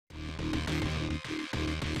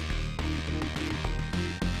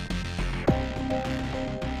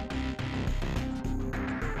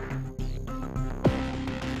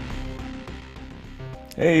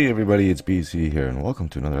Hey everybody, it's BC here, and welcome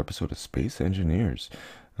to another episode of Space Engineers.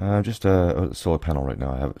 Just a solar panel right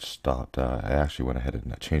now. I haven't stopped. I actually went ahead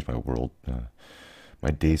and changed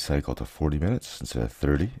my day cycle to 40 minutes instead of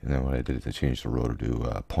 30. And then what I did is I changed the rotor to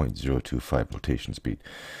 0.025 rotation speed.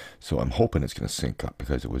 So I'm hoping it's going to sync up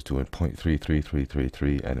because it was doing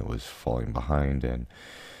 0.33333 and it was falling behind. And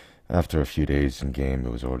after a few days in game,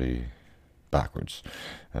 it was already backwards.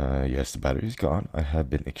 Yes, the battery's gone. I have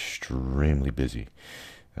been extremely busy.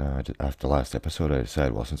 After last episode, I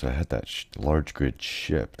decided, well, since I had that large grid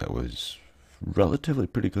ship that was relatively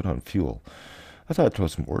pretty good on fuel, I thought I'd throw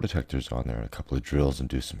some ore detectors on there, and a couple of drills, and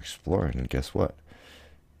do some exploring. And guess what?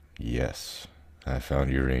 Yes, I found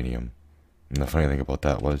uranium. And the funny thing about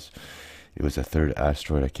that was, it was the third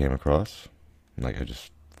asteroid I came across. Like,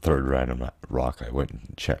 third random rock I went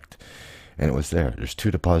and checked. And it was there. There's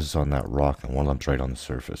two deposits on that rock, and one of them's right on the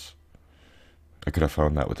surface. I could have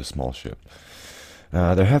found that with a small ship.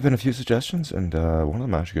 There have been a few suggestions, and one of them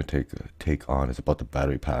I'm actually going to take on is about the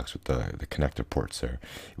battery packs with the connector ports there.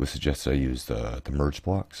 It was suggested I use the merge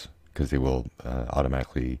blocks, because they will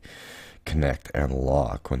automatically connect and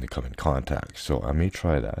lock when they come in contact. So I may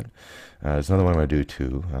try that. There's another one I do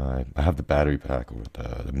too. I have the battery pack with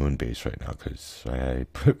the moon base right now because I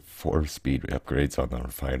put 4 speed upgrades on the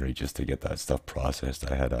refinery just to get that stuff processed.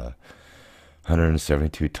 I had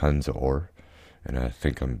 172 tons of ore, and I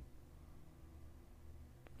think I'm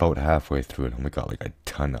about halfway through it. I only got like a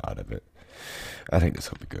ton out of it. I think this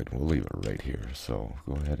will be good. We'll leave it right here. So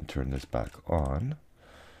go ahead and turn this back on.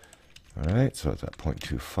 Alright, so it's at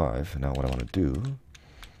 0.25. Now what I want to do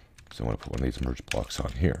is I want to put one of these merge blocks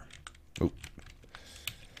on here. Oop.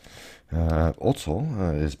 Also,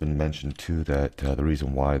 it has been mentioned too that the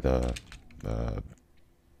reason why the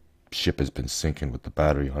ship has been sinking with the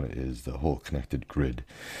battery on it is the whole connected grid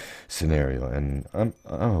scenario, and I'm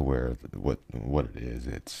aware of what it is.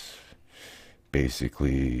 It's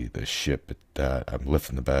basically the ship that I'm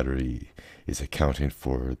lifting the battery is accounting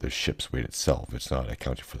for the ship's weight itself. It's not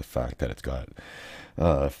accounting for the fact that it's got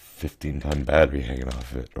a 15-ton battery hanging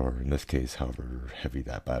off it, or in this case, however heavy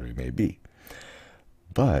that battery may be.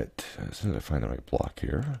 But as soon as I find the right block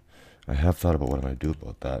here, I have thought about what I'm going to do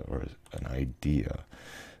about that, or an idea.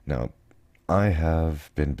 Now, I have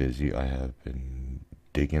been busy. I have been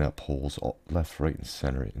digging up holes all left, right, and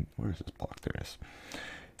center. And where's this block? There it is.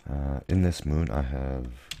 In this moon, I have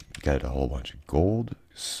got a whole bunch of gold,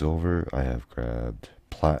 silver. I have grabbed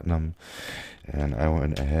platinum, and I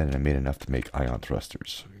went ahead and I made enough to make ion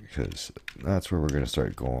thrusters, because that's where we're going to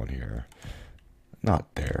start going here.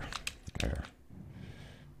 Not there. There.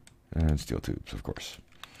 And steel tubes, of course.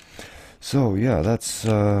 So, yeah, that's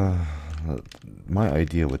my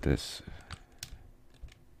idea with this.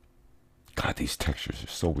 God, these textures are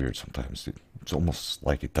so weird sometimes. It's almost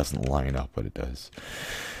like it doesn't line up, but it does.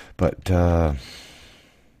 But, yeah,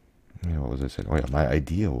 what was I saying? Oh, yeah, my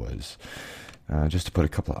idea was just to put a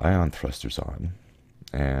couple of ion thrusters on.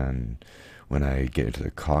 And when I get into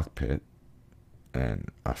the cockpit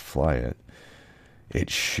and I fly it,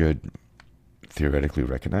 it should theoretically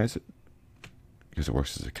recognize it, because it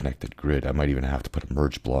works as a connected grid. I might even have to put a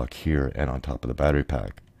merge block here and on top of the battery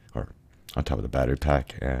pack, or on top of the battery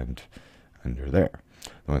pack and under there.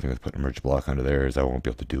 The only thing with putting a merge block under there is I won't be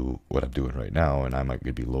able to do what I'm doing right now, and I might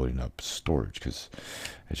be loading up storage, because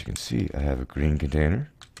as you can see, I have a green container,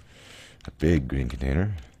 a big green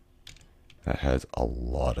container that has a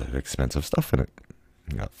lot of expensive stuff in it.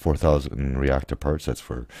 I got 4,000 reactor parts. That's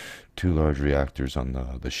for 2 large reactors on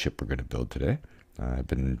the ship we're going to build today. I've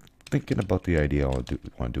been thinking about the idea I want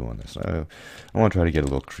to do on this. I want to try to get a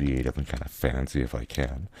little creative and kind of fancy if I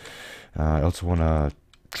can. I also want to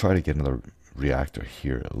try to get another reactor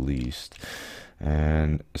here at least.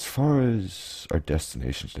 And as far as our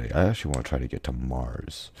destination today, I actually want to try to get to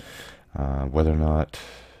Mars. Whether or not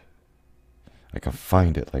I can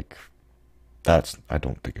find it, like, I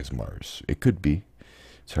don't think is Mars. It could be.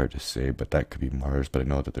 It's hard to say, but that could be Mars. But I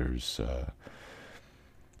know that there's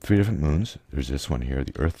 3 different moons. There's this one here,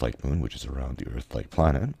 the Earth-like moon, which is around the Earth-like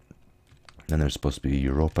planet. Then there's supposed to be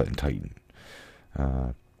Europa and Titan.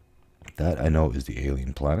 That I know is the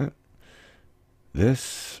alien planet.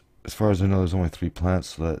 This, as far as I know, there's only 3 planets,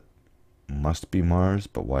 so that must be Mars.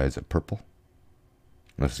 But why is it purple?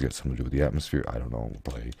 Unless it's got something to do with the atmosphere. I don't know. We'll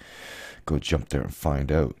probably go jump there and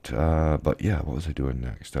find out. But yeah, what was I doing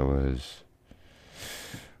next? I was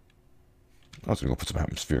going to go put some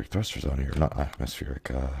atmospheric thrusters on here. Not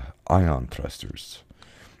atmospheric, ion thrusters.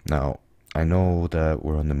 Now, I know that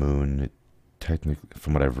we're on the moon. Technically,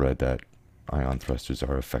 from what I've read, that ion thrusters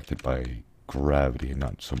are affected by gravity and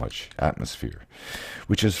not so much atmosphere,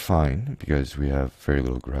 which is fine because we have very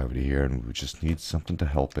little gravity here and we just need something to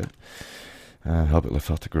help it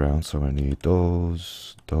lift off the ground. So I need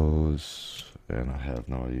those, and I have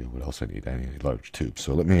no idea what else I need. I need a large tube.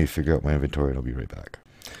 So let me figure out my inventory and I'll be right back.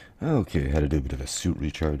 Okay, I had to do a bit of a suit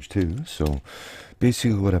recharge too. So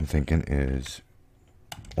basically what I'm thinking is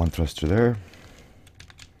one thruster there,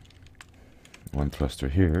 one thruster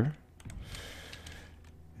here,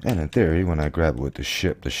 and in theory, when I grab it with the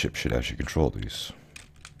ship should actually control these.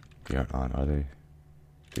 They aren't on, are they?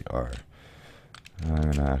 They are. I'm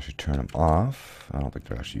going to actually turn them off. I don't think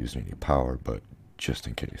they're actually using any power, but just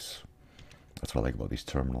in case. That's what I like about these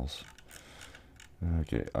terminals.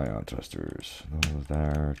 Okay, ion thrusters. Those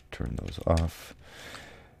there. Turn those off.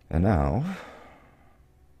 And now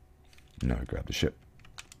I grab the ship.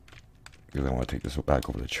 Because I want to take this back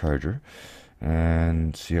over the charger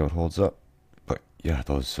and see how it holds up. But yeah,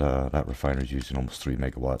 that refinery's using almost 3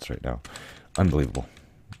 megawatts right now. Unbelievable.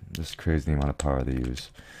 Just crazy the amount of power they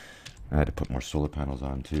use. I had to put more solar panels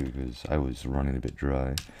on too because I was running a bit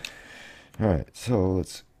dry. Alright, so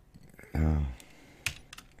let's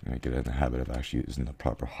get in the habit of actually using the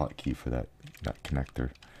proper hotkey for that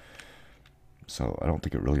connector. So I don't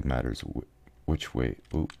think it really matters which way.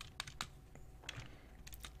 Oop.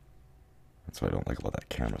 That's what I don't like about that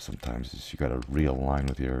camera sometimes, is you gotta realign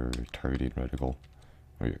with your targeting reticle,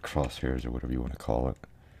 or your crosshairs, or whatever you want to call it.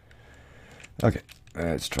 Okay,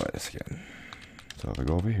 let's try this again. So if I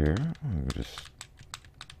go over here, I'm gonna just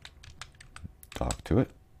dock to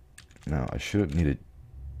it. Now I shouldn't need a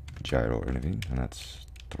gyro or anything, and that's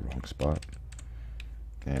the wrong spot.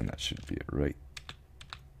 And that should be it right.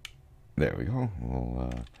 There we go.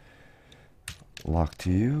 We'll lock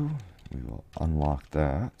to you. We will unlock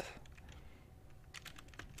that.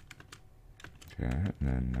 Okay, and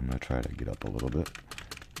then I'm going to try to get up a little bit.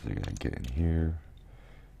 So I got to get in here.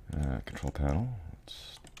 Control panel.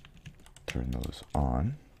 Let's turn those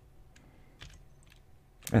on.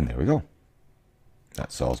 And there we go.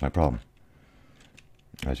 That solves my problem.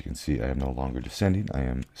 As you can see, I am no longer descending. I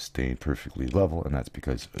am staying perfectly level, and that's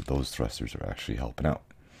because those thrusters are actually helping out.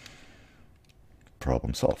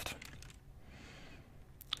 Problem solved.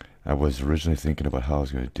 I was originally thinking about how I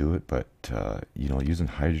was going to do it, but using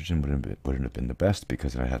hydrogen wouldn't have been the best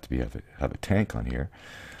because then I'd have to have a tank on here.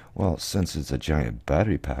 Well, since it's a giant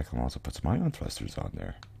battery pack, I'll also put some ion thrusters on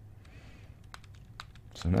there.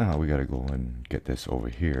 So now we got to go and get this over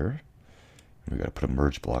here. We got to put a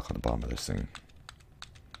merge block on the bottom of this thing.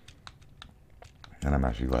 And I'm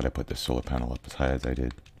actually glad I put this solar panel up as high as I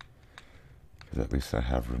did, because at least I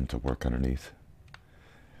have room to work underneath.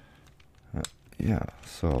 Yeah,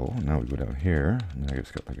 so now we go down here, and I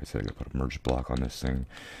just got, like I said, I got to put a merge block on this thing.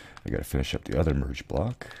 I got to finish up the other merge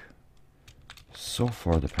block. So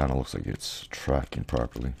far, the panel looks like it's tracking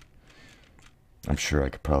properly. I'm sure I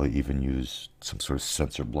could probably even use some sort of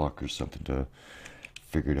sensor block or something to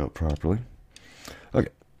figure it out properly. Okay,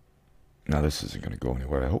 now this isn't going to go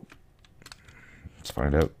anywhere, I hope. Let's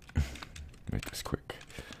find out. Make this quick.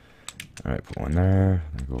 Alright, put one there,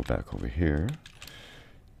 then go back over here.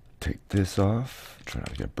 Take this off. Try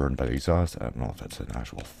not to get burned by the exhaust. I don't know if that's an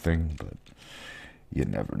actual thing, but you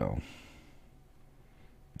never know.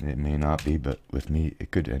 It may not be, but with me,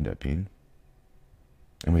 it could end up being.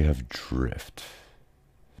 And we have drift.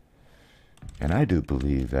 And I do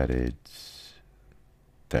believe that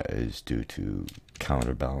that is due to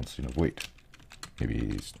counterbalancing of weight.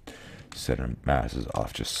 Maybe his center mass is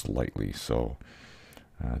off just slightly, so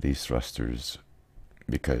these thrusters,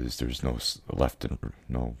 because there's no left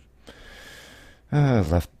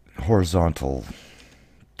horizontal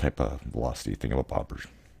type of velocity thing of a bobber,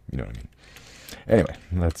 you know what I mean. Anyway,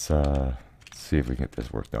 let's see if we can get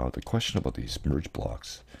this worked out. The question about these merge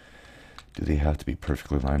blocks, do they have to be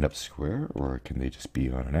perfectly lined up square, or can they just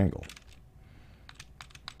be on an angle?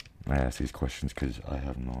 I ask these questions because I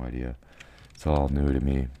have no idea. It's all new to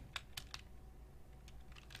me.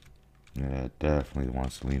 Yeah, it definitely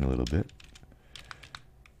wants to lean a little bit,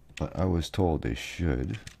 but I was told they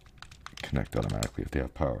should connect automatically if they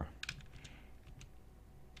have power.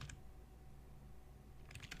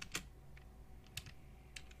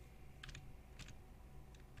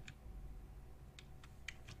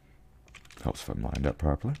 Helps if I'm lined up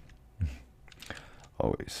properly.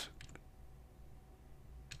 Always.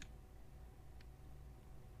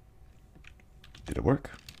 Did it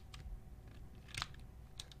work?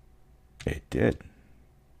 It did.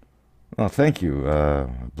 Well, thank you. I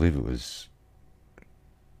believe it was...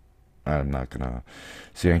 I'm not going to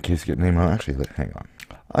say in case I get the name wrong. Actually, hang on.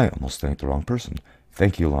 I almost thanked the wrong person.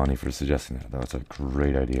 Thank you, Lonnie, for suggesting that. That was a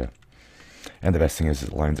great idea. And the best thing is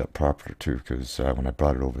it lines up proper too, because when I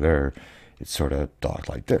brought it over there, it sort of docked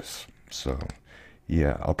like this. So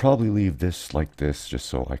yeah, I'll probably leave this like this just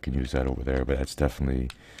so I can use that over there, but that's definitely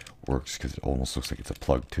works because it almost looks like it's a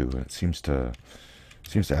plug too, and it seems to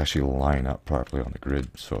actually line up properly on the grid,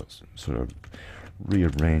 so it sort of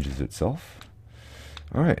rearranges itself.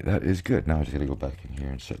 All right, that is good. Now I just gotta go back in here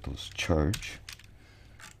and set those charge.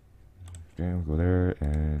 Okay, we'll go there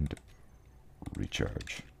and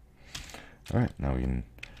recharge. All right, now we can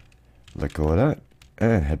let go of that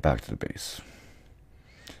and head back to the base,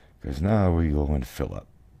 because now we go and fill up,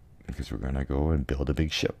 because we're gonna go and build a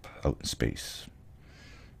big ship out in space.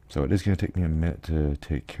 So it is gonna take me a minute to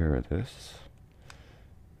take care of this.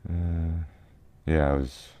 Yeah, I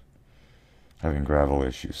was having gravel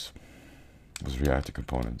issues. Those reactor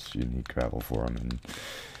components, you need gravel for them, and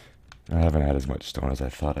I haven't had as much stone as I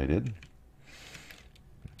thought I did.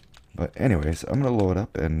 But anyways, I'm gonna load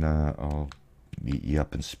up, and I'll meet you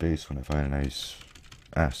up in space when I find a nice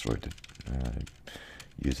asteroid to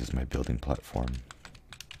use as my building platform.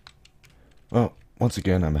 Well, once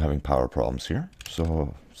again, I'm having power problems here,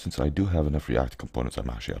 so since I do have enough reactor components, I'm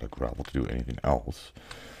actually out of gravel to do anything else.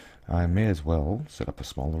 I may as well set up a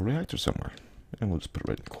small little reactor somewhere, and we'll just put it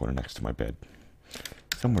right in the corner next to my bed.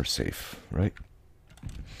 Somewhere safe, right?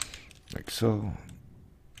 Like so.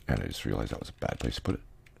 And I just realized that was a bad place to put it.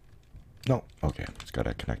 No, okay, it's got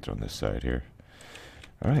to connect it on this side here.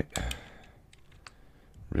 Alright.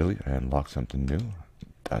 Really? I unlocked something new?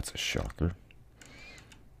 That's a shocker.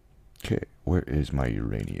 Okay, where is my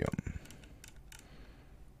uranium?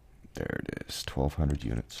 There it is, 1,200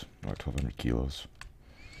 units, or 1,200 kilos.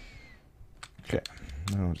 Okay,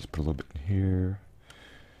 now I'll just put a little bit in here.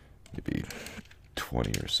 Maybe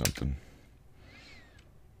 20 or something.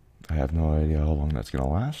 I have no idea how long that's going to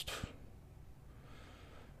last.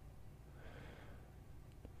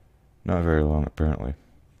 Not very long, apparently.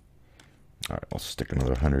 Alright, I'll stick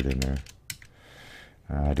another 100 in there.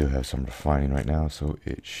 I do have some refining right now, so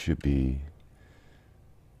it should be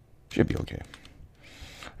okay.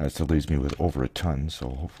 That still leaves me with over a ton, so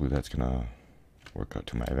hopefully that's going to work out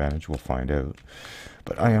to my advantage. We'll find out.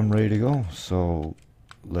 But I am ready to go, so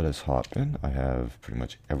let us hop in. I have pretty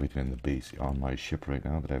much everything in the base on my ship right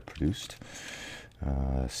now that I've produced.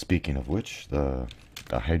 Speaking of which, the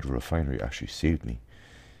hydro refinery actually saved me.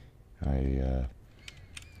 Let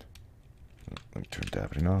me turn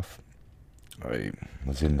dapping off. I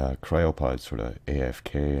was in cryopod, sort of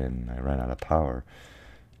AFK, and I ran out of power.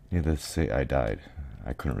 Needless to say, I died.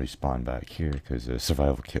 I couldn't respawn back here because the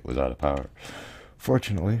survival kit was out of power.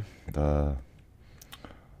 Fortunately, the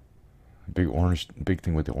big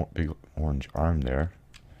thing with the big orange arm there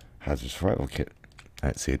has a survival kit.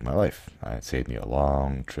 And it saved my life. It saved me a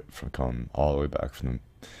long trip from coming all the way back from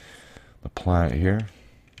the planet here.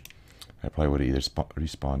 I probably would have either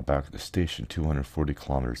respawned back at the station 240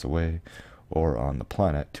 kilometers away, or on the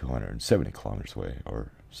planet 270 kilometers away,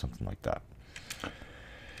 or something like that.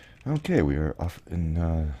 Okay, we are off in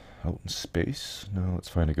out in space. Now let's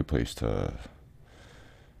find a good place to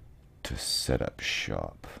set up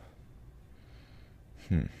shop.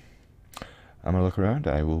 I'm gonna look around.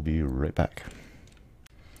 I will be right back.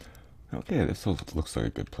 Okay, this looks like a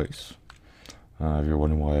good place. If you're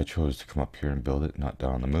wondering why I chose to come up here and build it, not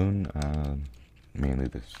down on the moon, mainly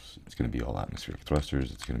it's going to be all atmospheric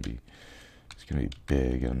thrusters. It's going to be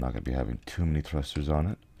big, and I'm not going to be having too many thrusters on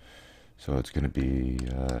it. So it's going to be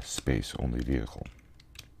a space-only vehicle,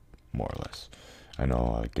 more or less. I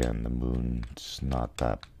know, again, the moon's not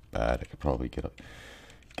that bad. I could probably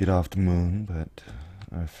get off the moon, but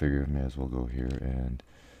I figured I may as well go here, and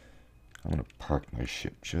I'm going to park my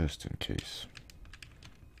ship just in case.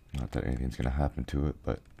 Not that anything's going to happen to it,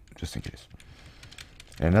 but just in case.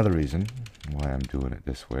 And another reason why I'm doing it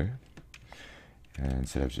this way, and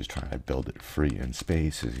instead of just trying to build it free in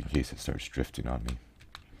space, is in case it starts drifting on me.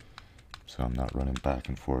 So I'm not running back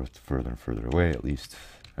and forth further and further away. At least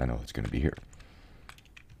I know it's going to be here.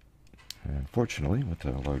 And fortunately, with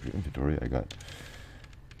a larger inventory, I got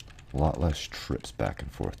a lot less trips back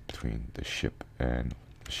and forth between the ship and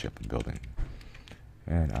building.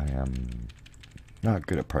 And I am not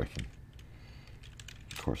good at parking.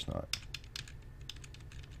 Of course not.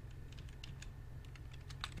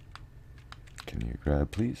 Can you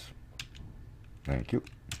grab, please? Thank you.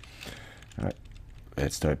 Alright,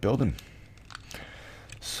 let's start building.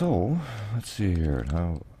 So, let's see here.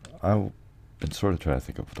 Now, I've been sort of trying to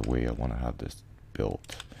think of the way I want to have this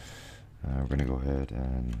built. We're going to go ahead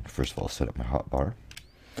and, first of all, set up my hotbar.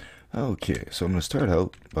 Okay, so I'm going to start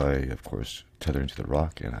out by, of course, tethering to the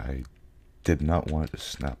rock, and I did not want it to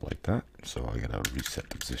snap like that, so I gotta reset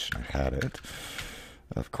the position I had it.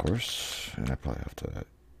 of course, and I probably have to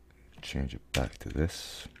change it back to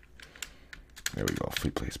this. There we go,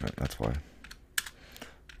 fleet placement, that's why.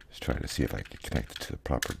 Just trying to see if I could connect it to the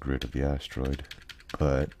proper grid of the asteroid,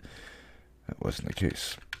 but that wasn't the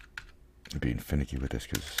case. I'm being finicky with this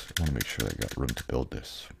because I want to make sure I got room to build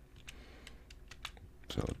this.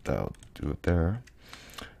 So that'll do it there.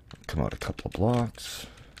 Come out a couple of blocks.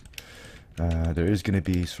 There is going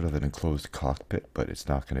to be sort of an enclosed cockpit, but it's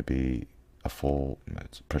not going to be a full,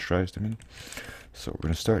 it's pressurized, I mean. So we're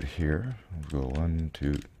going to start here. We'll go 1,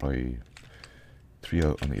 2, probably 3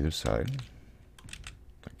 out on either side.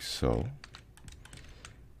 Like so.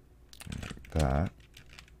 Like that.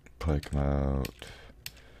 Probably come out,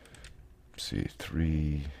 let's see,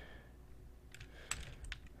 3,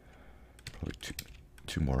 probably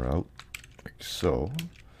two more out, like so.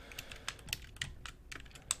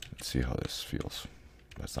 Let's see how this feels.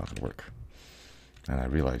 That's not going to work. And I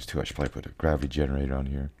realized too, I should probably put a gravity generator on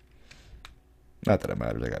here. Not that it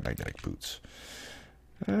matters, I got magnetic boots.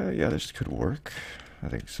 Yeah, this could work. I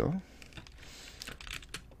think so.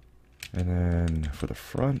 And then for the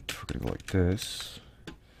front, we're going to go like this.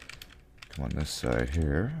 Come on this side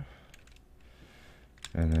here.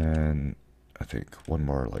 And then I think one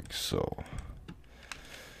more like so.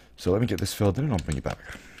 So let me get this filled in and I'll bring you back.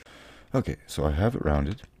 Okay, so I have it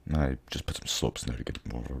rounded. I just put some slopes in there to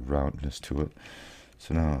get more of a roundness to it.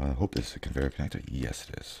 So now I hope this is a conveyor connector. Yes,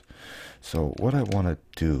 it is. So what I want to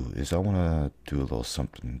do is I want to do a little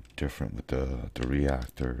something different with the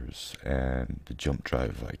reactors and the jump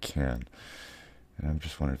drive if I can. And I'm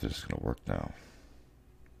just wondering if this is going to work now.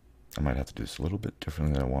 I might have to do this a little bit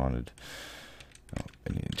differently than I wanted.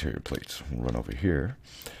 And the interior plates will run over here.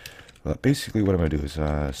 But basically what I'm going to do is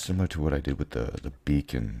similar to what I did with the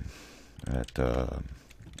beacon at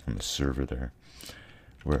on the server there,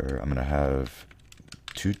 where I'm going to have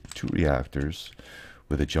two reactors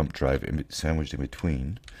with a jump drive sandwiched in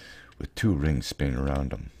between with 2 rings spinning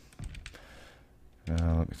around them.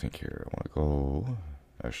 Now let me think here. I want to go,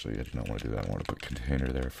 actually I do not want to do that. I want to put a container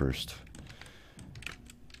there first.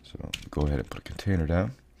 So go ahead and put a container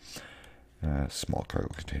down. Small cargo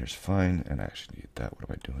container's fine, and I actually need that. What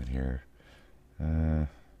am I doing here? I'm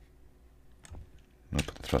going to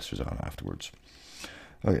put the thrusters on afterwards.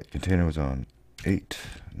 Okay, container was on 8,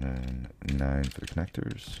 and then 9 for the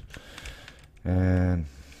connectors. And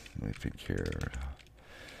let me think here.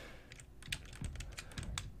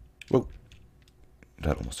 Whoa!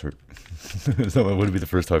 That almost hurt. So it wouldn't be the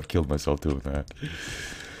first time I've killed myself doing that.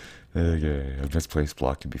 Okay, a misplaced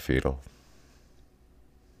block can be fatal.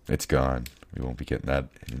 It's gone. We won't be getting that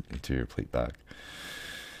interior plate back.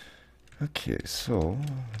 Okay, so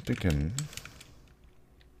I'm thinking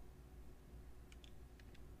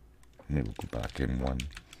maybe we'll go back in one.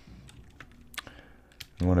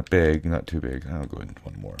 I want it big, not too big. I'll go in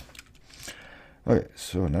one more. Okay,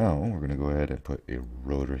 so now we're going to go ahead and put a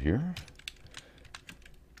rotor here.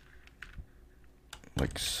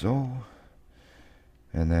 Like so.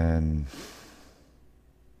 And then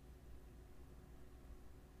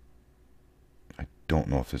I don't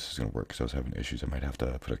know if this is going to work because I was having issues. I might have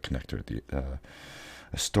to put a connector at the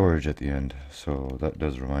a storage at the end. So that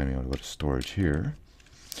does remind me, I'll go to storage here.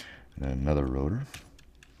 And then another rotor.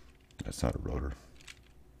 That's not a rotor.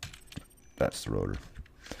 That's the rotor.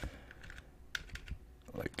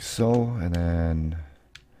 Like so, and then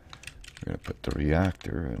we're going to put the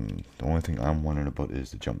reactor, and the only thing I'm wondering about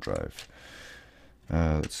is the jump drive.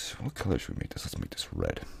 What color should we make this? Let's make this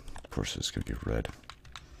red. Of course it's going to be red.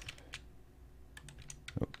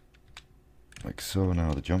 Oh. Like so.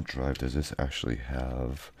 Now the jump drive, does this actually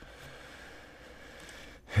have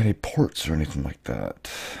any ports or anything like that?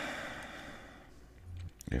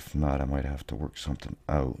 If not, I might have to work something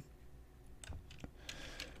out.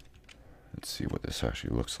 Let's see what this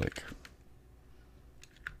actually looks like.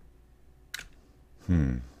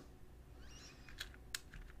 Will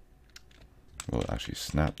it actually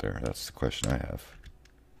snap there? That's the question I have.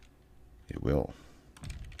 It will.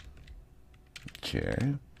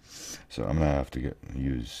 Okay. So I'm gonna have to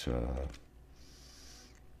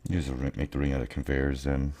make the ring out of conveyors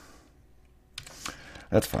then.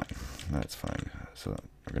 That's fine. That's fine. So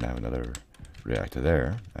we're gonna have another reactor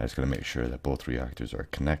there. I just gotta make sure that both reactors are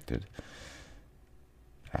connected.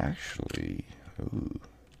 Actually, ooh,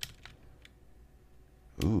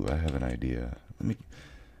 I have an idea. Let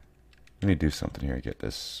me do something here. Get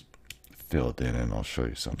this filled in, and I'll show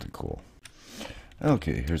you something cool.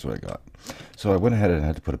 Okay, here's what I got. So I went ahead and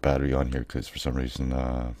had to put a battery on here because for some reason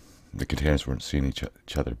the containers weren't seeing each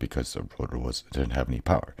other because the rotor didn't have any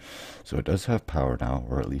power. So it does have power now,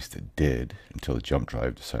 or at least it did, until the jump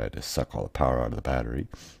drive decided to suck all the power out of the battery.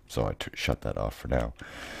 So I shut that off for now.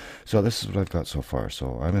 So this is what I've got so far.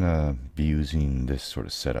 So I'm going to be using this sort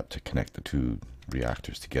of setup to connect the two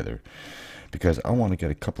reactors together, because I want to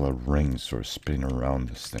get a couple of rings sort of spinning around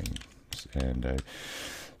this thing. And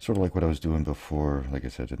sort of like what I was doing before, like I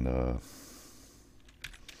said, in the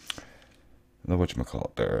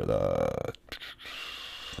whatchamacallit there,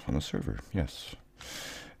 on the server, yes.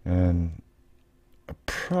 And I'll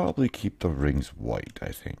probably keep the rings white, I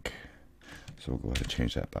think. So we'll go ahead and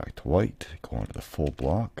change that back to white, go on to the full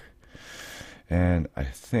block. And I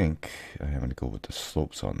think I'm going to go with the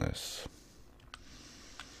slopes on this.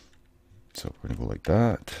 So we're going to go like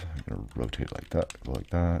that, I'm going to rotate like that, go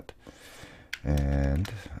like that, and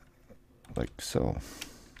like so.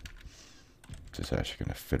 Is this actually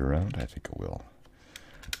going to fit around? I think it will.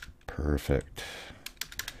 Perfect.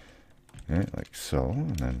 Okay, like so,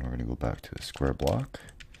 and then we're going to go back to the square block.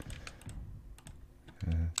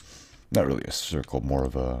 Not really a circle, more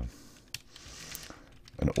of an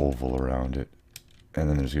oval around it. And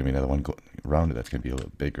then there's going to be another one around it that's going to be a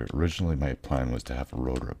little bigger. Originally, my plan was to have a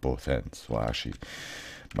rotor at both ends. Well, actually,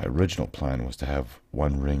 my original plan was to have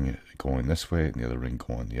one ring going this way and the other ring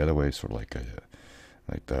going the other way, sort of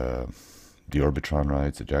like the Orbitron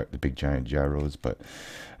rides, the big giant gyros. But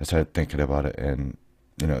I started thinking about it, and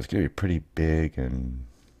it's going to be pretty big, and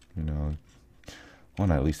I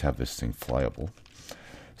want to at least have this thing flyable.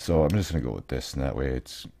 So I'm just going to go with this, and that way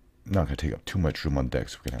it's not going to take up too much room on deck,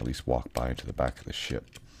 so we can at least walk by into the back of the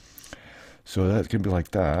ship. So that's going to be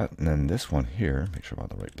like that. And then this one here, make sure I'm on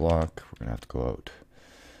the right block. We're going to have to go out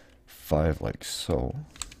 5 like so.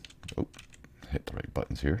 Oh, hit the right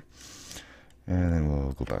buttons here. And then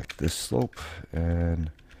we'll go back to this slope,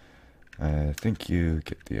 and I think you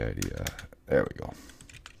get the idea. There we go.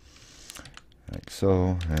 Like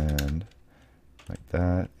so, and like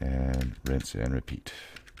that, and rinse and repeat.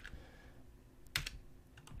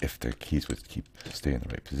 If the keys would stay in the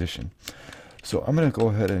right position. So I'm going to go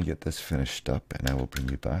ahead and get this finished up, and I will bring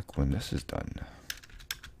you back when this is done.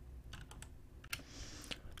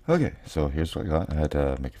 Okay, so here's what I got. I had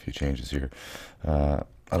to make a few changes here. I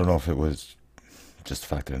don't know if it was just the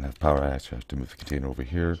fact that I didn't have power. I actually have to move the container over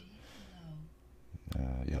here.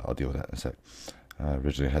 Yeah, I'll deal with that in a sec.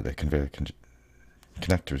 Originally I had the conveyor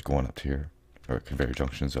connectors going up to here, or conveyor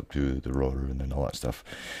junctions up to the rotor, and then all that stuff.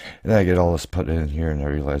 And then I get all this put in here, and I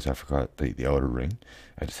realized I forgot the outer ring.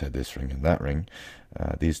 I just had this ring and that ring.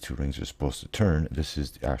 These two rings are supposed to turn. This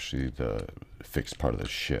is actually the fixed part of the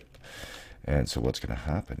ship. And so what's going to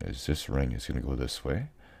happen is this ring is going to go this way.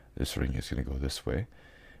 This ring is going to go this way.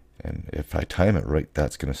 And if I time it right,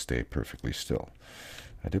 that's going to stay perfectly still.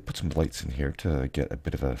 I did put some lights in here to get a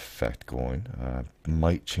bit of an effect going.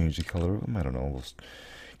 Might change the color of them. I don't know. We'll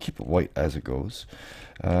keep it white as it goes.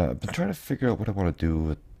 I've been trying to figure out what I want to do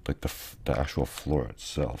with like the actual floor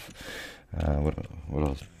itself. What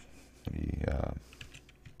else? There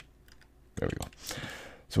we go.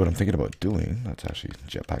 So what I'm thinking about doing,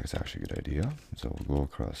 jetpack is actually a good idea. So we'll go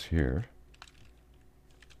across here.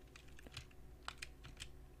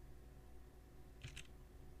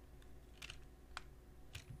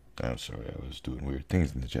 I'm sorry, I was doing weird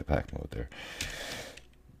things in the jetpack mode there.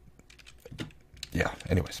 Yeah,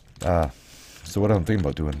 anyways. So what I'm thinking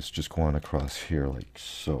about doing is just going across here like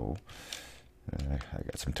so. I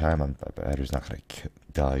got some time. My battery's not going to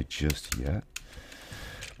die just yet.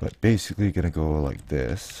 But basically going to go like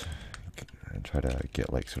this and try to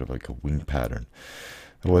get like sort of like a wing pattern.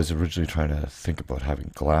 I was originally trying to think about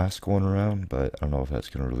having glass going around, but I don't know if that's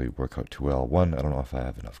going to really work out too well. One, I don't know if I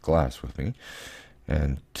have enough glass with me.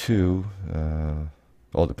 And two,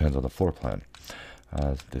 all depends on the floor plan.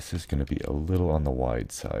 This is going to be a little on the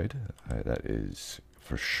wide side. That is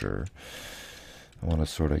for sure. I want to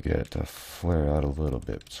sort of get a flare out a little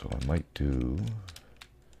bit, so I might do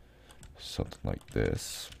something like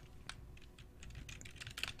this.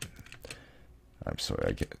 I'm sorry,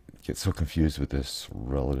 I get so confused with this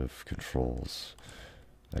relative controls.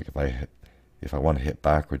 Like if I want to hit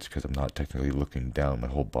backwards because I'm not technically looking down, my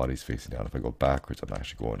whole body's facing down. If I go backwards, I'm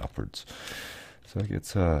actually going upwards. So it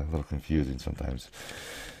gets a little confusing sometimes.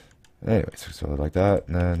 Anyways, so like that,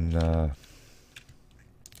 and then let's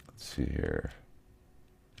see here.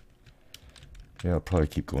 Yeah, I'll probably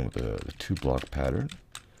keep going with the 2-block pattern.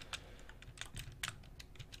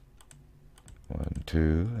 1, 2,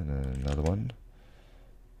 and then another one.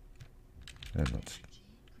 And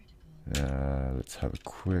let's have a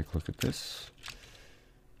quick look at this.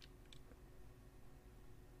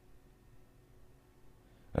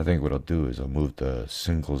 I think what I'll do is I'll move the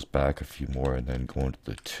singles back a few more and then go into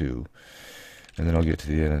the 2. And then I'll get to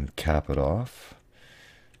the end and cap it off.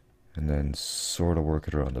 And then sort of work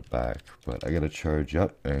it around the back. But I gotta charge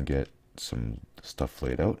up and get some stuff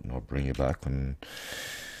laid out, and I'll bring you back when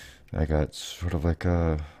I got sort of like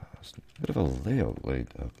a bit of a layout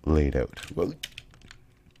laid out. Well,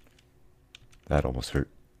 that almost hurt.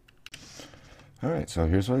 Alright, so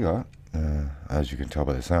here's what I got. As you can tell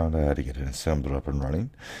by the sound, I had to get an assembler up and running.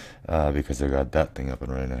 Because I got that thing up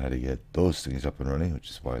and running, I had to get those things up and running, which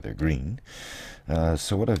is why they're green.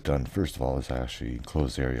 So what I've done, first of all, is I actually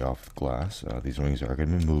closed the area off with glass. These rings are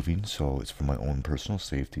going to be moving, so it's for my own personal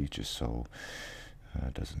safety, just so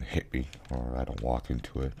it doesn't hit me or I don't walk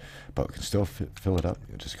into it. But we can still fill it up.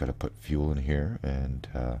 You just got to put fuel in here, and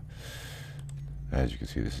as you can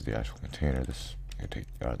see, this is the actual container. This take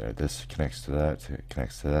out of there. This connects to that,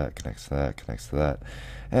 connects to that, connects to that, connects to that,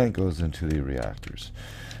 and goes into the reactors.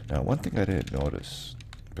 Now, one thing I didn't notice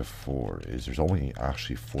before is there's only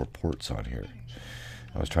actually 4 ports on here.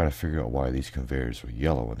 I was trying to figure out why these conveyors were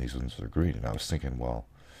yellow and these ones were green, and I was thinking, well,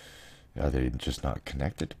 are they just not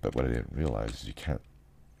connected? But what I didn't realize is you can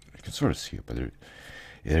sort of see it, but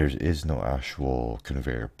there is no actual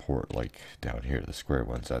conveyor port like down here, the square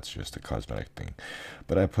ones. That's just a cosmetic thing.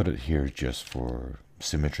 But I put it here just for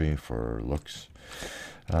symmetry, for looks.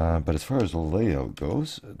 But as far as the layout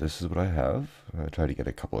goes, this is what I have. I tried to get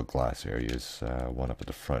a couple of glass areas, one up at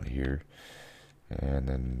the front here, and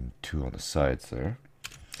then 2 on the sides there.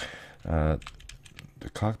 The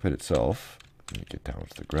cockpit itself, let me get down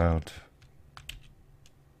to the ground.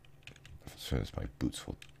 As soon as my boots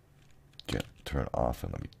will turn off,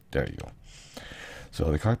 and there you go.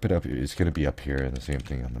 So the cockpit up here is going to be up here, and the same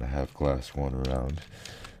thing, I'm going to have glass going around,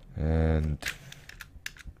 and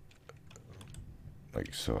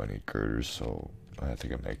like so. I need girders, so I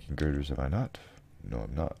think I'm making girders. Am I not? No,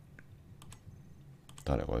 I'm not.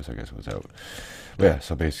 Thought I was. I guess it was out. But yeah,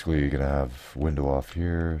 so basically you're going to have window off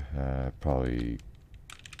here, probably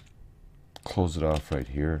close it off right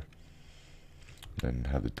here, then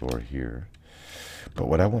have the door here. But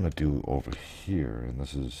what I want to do over here, and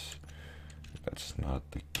that's not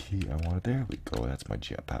the key I wanted. There we go. That's my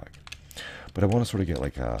jetpack. But I want to sort of get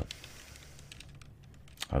like a,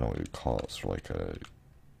 I don't know what you'd call it, sort of like a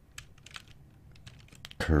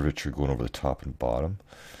curvature going over the top and bottom.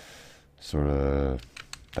 Sort of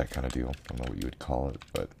that kind of deal. I don't know what you would call it,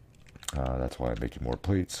 but that's why I'm making more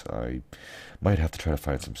plates. I might have to try to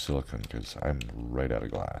find some silicone because I'm right out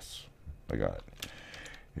of glass. I got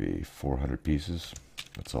maybe 400 pieces.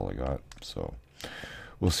 That's all I got. So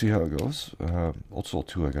we'll see how it goes. Also,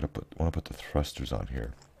 too, I want to put the thrusters on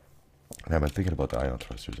here. And I've been thinking about the ion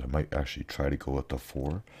thrusters. I might actually try to go with the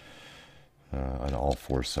 4 on all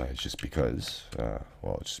 4 sides, just because.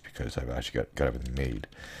 Well, just because I've actually got everything made.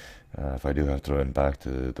 If I do have to run back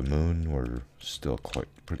to the moon, we're still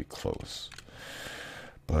pretty close.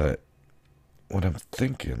 But what I'm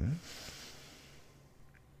thinking,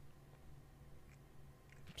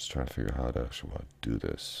 just trying to figure out how to actually want to do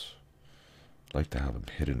this. I'd like to have them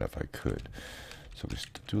hidden if I could. So we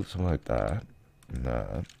do something like that and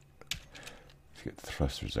that. Let's get the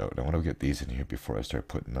thrusters out. I want to get these in here before I start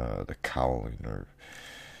putting the cowling or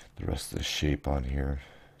the rest of the shape on here,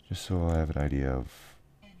 just so I have an idea of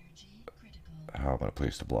how I'm going to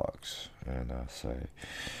place the blocks. And so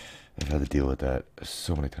I've had to deal with that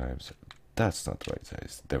so many times. That's not the right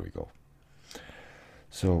size. There we go.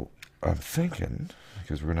 So I'm thinking,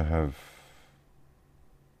 because we're going to have,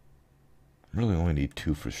 really only need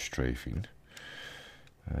 2 for strafing.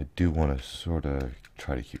 I do want to sort of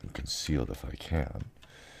try to keep them concealed if I can.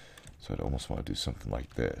 So I'd almost want to do something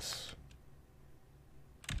like this.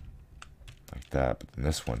 Like that. But in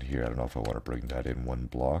this one here, I don't know if I want to bring that in 1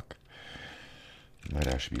 block. It might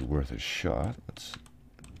actually be worth a shot. Let's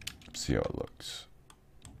see how it looks.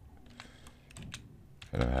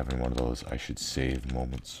 And I'm having one of those I should save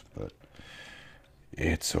moments, but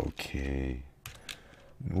it's okay.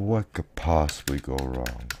 What could possibly go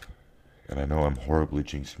wrong? And I know I'm horribly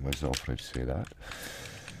jinxing myself when I say that.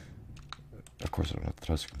 Of course, I don't have the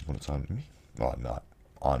thrust components on me. Well, not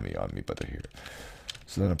on me, but they're here.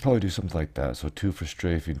 So then I'll probably do something like that. So 2 for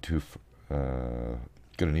strafing, 2 for...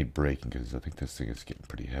 Gonna need braking because I think this thing is getting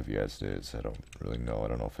pretty heavy as it is. I don't really know. I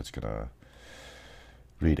don't know if it's gonna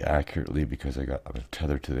read accurately because I'm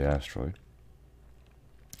tethered to the asteroid.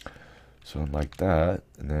 So like that,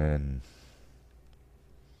 and then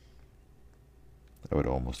I would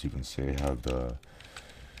almost even say have the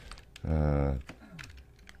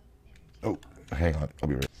oh, hang on, I'll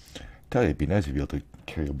be right. Tell you, it'd be nice if you'd be able to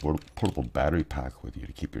carry a portable battery pack with you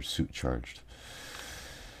to keep your suit charged.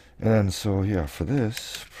 And so yeah, for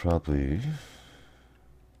this, probably,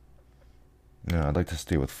 yeah, I'd like to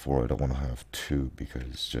stay with 4. I don't want to have 2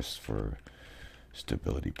 because just for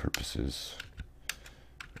stability purposes.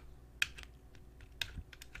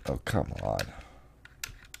 Oh, come on.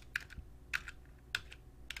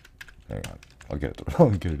 Hang on. I'll get it.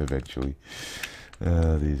 I'll get it eventually.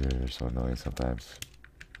 These are so annoying sometimes.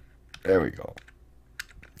 There we go.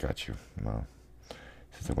 Got you. Well,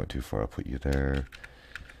 since I went too far, I'll put you there.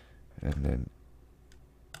 And then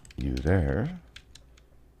you there.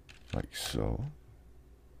 Like so.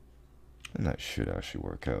 And that should actually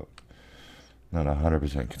work out. Not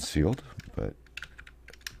 100% concealed, but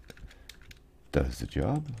does the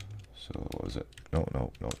job. So what was it?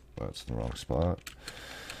 No, that's in the wrong spot.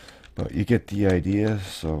 But you get the idea.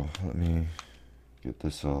 So let me get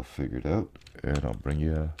this all figured out, and I'll bring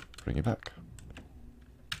you back.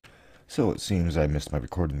 So it seems I missed my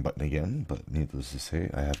recording button again, but needless to say,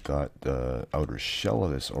 I have got the outer shell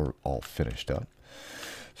of this all finished up.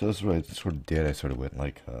 So that's what I sort of did. I sort of went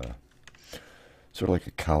like sort of like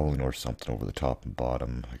a cowling or something over the top and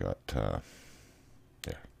bottom. I got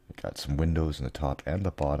yeah, I got some windows in the top and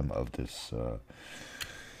the bottom of this.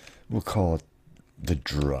 We'll call it the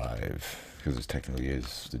drive, because it technically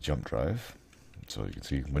is the jump drive. So you can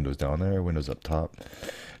see windows down there, windows up top,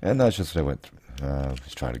 and that's just what I went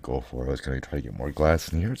was trying to go for. I was going to try to get more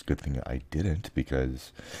glass in here. It's a good thing I didn't,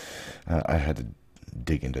 because I had to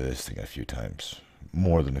dig into this thing a few times,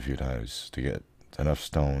 more than a few times, to get enough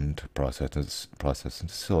stone to process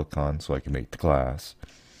into silicon so I can make the glass.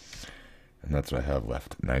 And that's what I have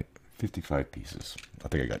left. 55 pieces. I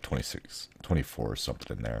think I got 24 or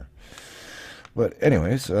something in there. But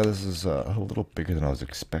anyways, this is a little bigger than I was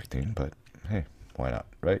expecting, but hey, why not,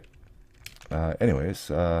 right? Anyways,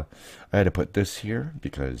 I had to put this here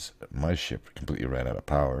because my ship completely ran out of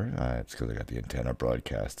power. It's because I got the antenna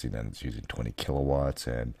broadcasting and it's using 20 kilowatts,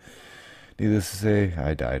 and needless to say,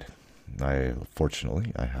 I died.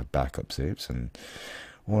 Fortunately, I have backup saves, and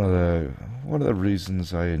one of the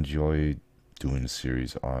reasons I enjoy doing a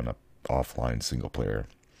series on a offline single player.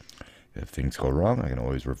 If things go wrong, I can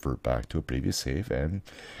always revert back to a previous save, and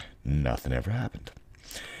nothing ever happened.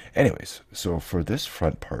 Anyways, so for this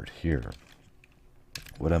front part here,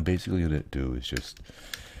 what I'm basically going to do is just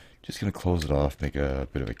going to close it off, make a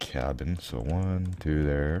bit of a cabin. So 1, 2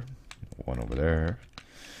 there, 1 over there.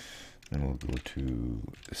 Then we'll go to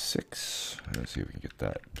 6. Let's see if we can get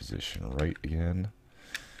that position right again.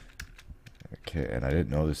 Okay, and I didn't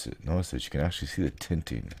notice that you can actually see the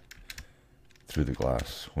tinting through the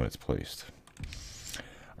glass when it's placed.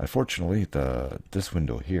 Unfortunately, this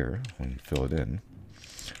window here, when you fill it in,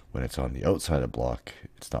 when it's on the outside of the block,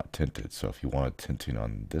 it's not tinted. So if you want tinting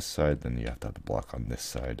on this side, then you have to have the block on this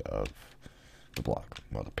side of the block.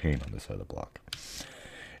 Well, the pane on this side of the block.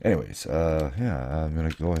 Anyways, yeah, I'm going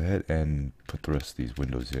to go ahead and put the rest of these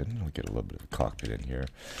windows in. We'll get a little bit of a cockpit in here.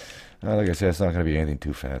 Like I said, it's not going to be anything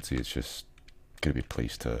too fancy. It's just going to be a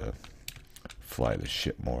place to fly the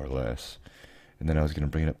ship, more or less. And then I was going to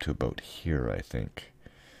bring it up to about here, I think.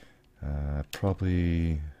 That'll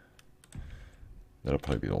probably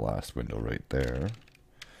be the last window right there.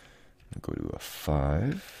 I'll go to a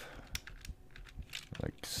 5,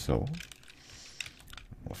 like so.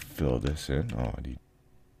 We'll fill this in. Oh, I need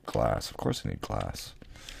glass. Of course I need glass.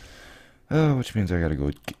 Which means I gotta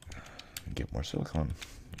go get more silicon.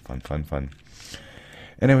 Fun.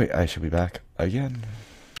 Anyway, I shall be back again.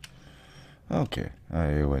 Okay,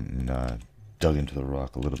 I went and dug into the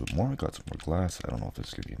rock a little bit more. Got some more glass. I don't know if this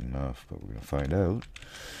is gonna be enough, but we're gonna find out.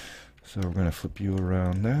 So we're gonna flip you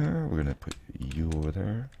around there. We're gonna put you over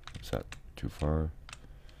there. Is that too far?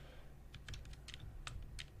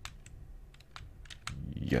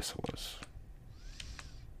 Yes, it was.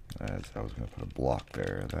 As I was going to put a block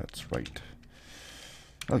there. That's right.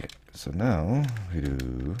 Okay, so now we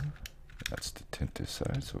do, that's the tint this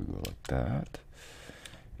side, so we go like that.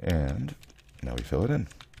 And now we fill it in.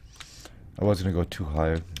 I was going to go too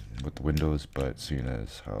high with the windows, but seeing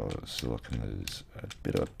as how silicon is a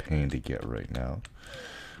bit of a pain to get right now,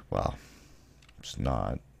 well, it's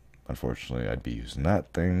not. Unfortunately, I'd be using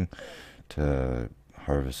that thing to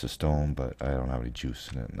harvest the stone, but I don't have any juice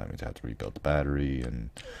in it, and that means I have to rebuild the battery and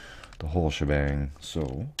the whole shebang.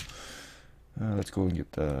 So let's go and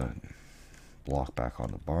get the block back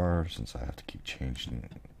on the bar, since I have to keep changing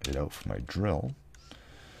it out for my drill.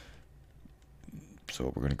 So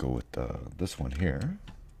we're going to go with this one here,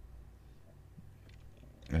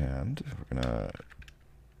 and we're going to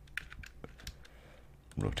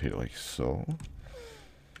rotate it like so.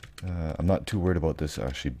 I'm not too worried about this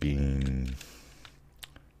actually being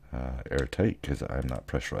airtight, because I'm not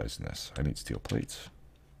pressurizing this. I need steel plates.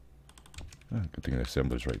 Oh, good thing the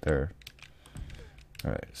assembler's right there.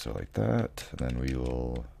 Alright, so like that, and then we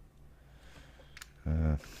will,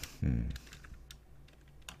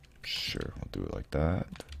 sure, we'll do it like that,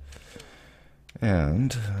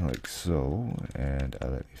 and like so, and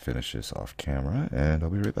let me finish this off camera, and I'll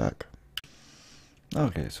be right back.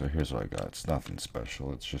 Okay, so here's what I got. It's nothing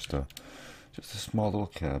special. It's just a small little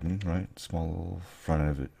cabin, right? Small little front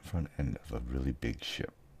end of a really big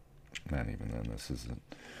ship. Man, even then, this isn't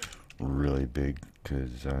really big,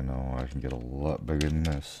 because I know I can get a lot bigger than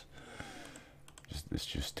this. This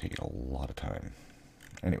just takes a lot of time.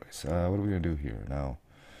 Anyways, what are we gonna do here now?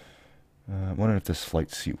 I'm wondering if this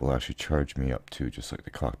flight seat will actually charge me up too, just like the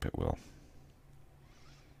cockpit will.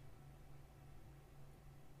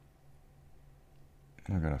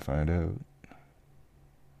 We're gonna find out.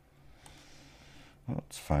 Well,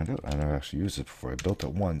 let's find out. I never actually used it before. I built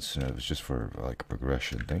it once, and it was just for like a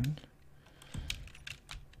progression thing.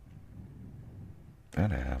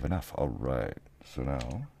 And I have enough. Alright. So now,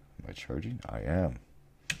 am I charging? I am.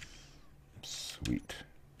 Sweet.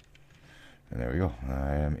 And there we go.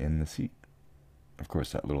 I am in the seat. Of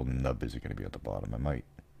course, that little nub isn't going to be at the bottom. I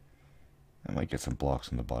might get some blocks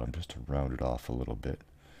on the bottom just to round it off a little bit.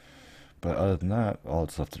 But other than that, all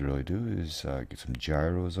that's left to really do is get some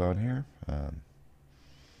gyros on here.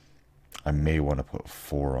 I may want to put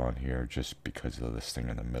 4 on here just because of this thing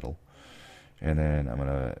in the middle. And then I'm going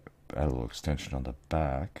to add a little extension on the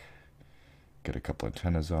back. Get a couple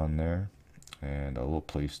antennas on there. And a little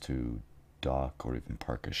place to dock or even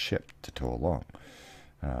park a ship to tow along.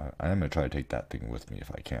 I am going to try to take that thing with me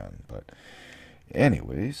if I can. But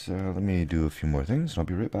anyways, let me do a few more things and I'll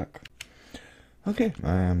be right back. Okay,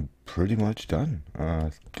 I am pretty much done.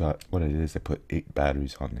 Got what it is. I put 8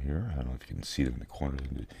 batteries on here. I don't know if you can see them in the corner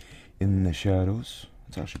in the shadows.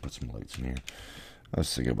 Let's actually put some lights in here. I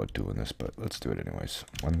was thinking about doing this, but let's do it anyways.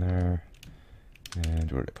 One there,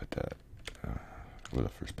 and where did I put that? Where the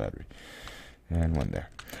first battery, and one there.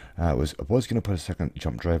 I was gonna put a second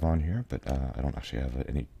jump drive on here, but I don't actually have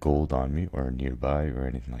any gold on me or nearby or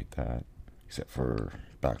anything like that, except for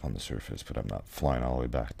back on the surface. But I'm not flying all the way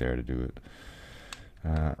back there to do it.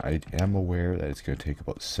 I am aware that it's going to take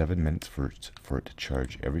about 7 minutes for it to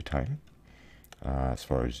charge every time. As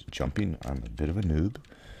far as jumping, I'm a bit of a noob.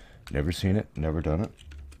 Never seen it, never done it.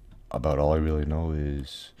 About all I really know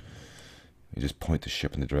is you just point the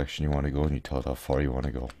ship in the direction you want to go and you tell it how far you want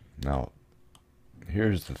to go. Now,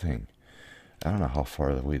 here's the thing. I don't know how far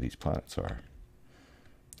away these planets are.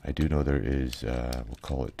 I do know there is, we'll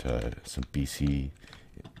call it some BC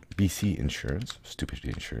insurance, stupidity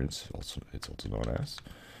insurance, it's also known as,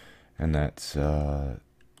 and that's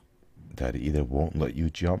that either won't let you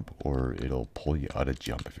jump or it'll pull you out of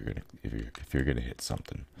jump if you're gonna hit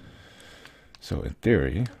something. So in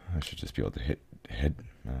theory, I should just be able to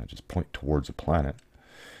just point towards a planet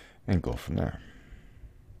and go from there.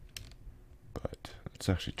 But let's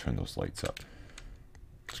actually turn those lights up.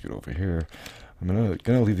 Let's get over here. I'm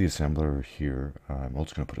gonna leave the assembler here. I'm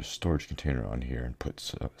also gonna put a storage container on here and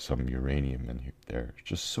put some uranium in there,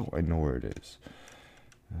 just so I know where it is.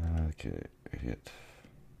 Okay, hit.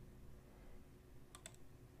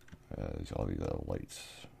 There's all these little lights.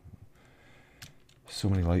 So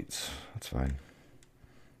many lights. That's fine.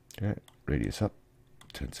 Okay, radius up,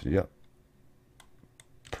 intensity up.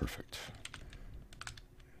 Perfect.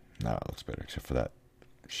 Now it looks better, except for that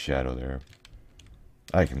shadow there.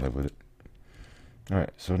 I can live with it.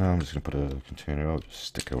 Alright, so now I'm just going to put a container. I'll just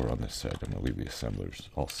stick it over on this side. I'm going to leave the assemblers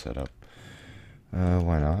all set up.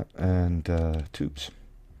 Why not? And tubes.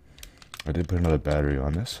 I did put another battery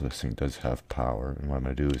on this, so this thing does have power. And what I'm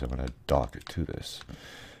going to do is I'm going to dock it to this.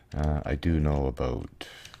 I do know about,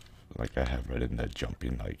 like I have read in the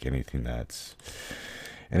jumping, like any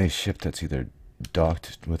ship that's either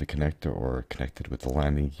docked with a connector or connected with the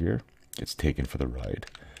landing gear, it's taken for the ride.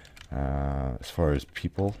 As far as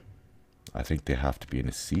people, I think they have to be in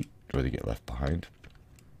a seat or they get left behind.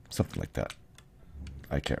 Something like that.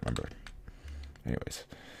 I can't remember. Anyways,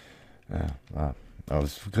 I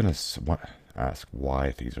was going to ask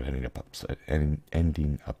why things are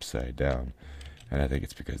ending upside down. And I think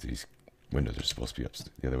it's because these windows are supposed to be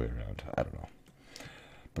the other way around. I don't know.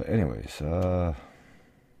 But anyways, yeah,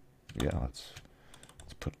 let's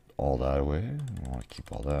put all that away. I want to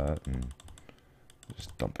keep all that and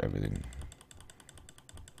just dump everything.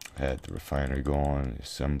 I had the refinery going, the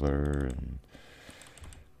assembler, and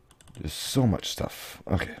there's so much stuff.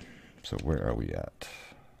 Okay, so where are we at?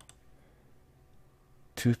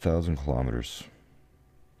 2,000 kilometers.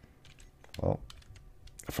 Well,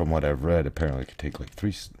 from what I've read, apparently it could take like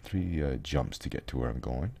three jumps to get to where I'm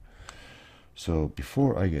going. So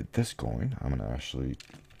before I get this going, I'm gonna actually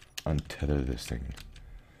untether this thing.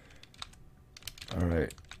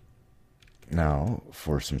 Alright, now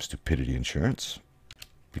for some stupidity insurance,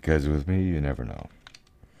 because with me you never know.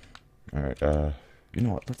 Alright, you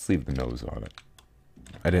know what, let's leave the nose on it.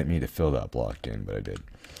 I didn't mean to fill that block in, but I did.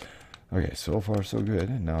 Okay, so far so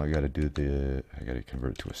good. Now I gotta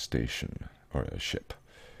convert it to a station, or a ship.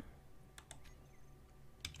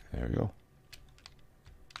 There we go.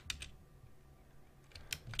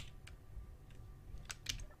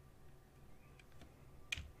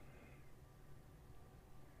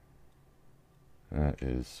 That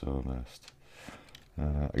is so messed.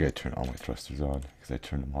 I gotta turn all my thrusters on, because I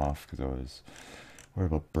turned them off because I was worried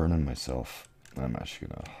about burning myself. I'm actually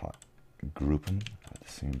gonna hot group them at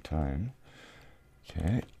the same time.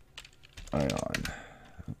 Okay, on.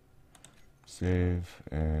 Save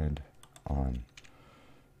and on.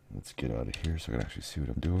 Let's get out of here so I can actually see what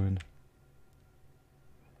I'm doing.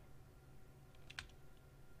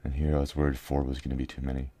 And here I was worried 4 was going to be too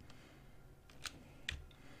many.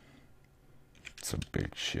 It's a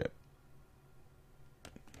big ship.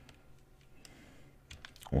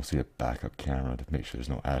 We'll see a backup camera to make sure there's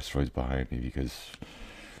no asteroids behind me, because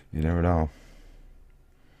you never know.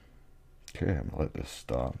 Okay, I'm gonna let this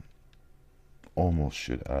stop. Almost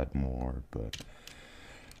should add more, but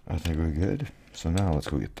I think we're good. So now let's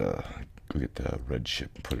go get the red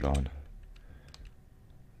ship and put it on.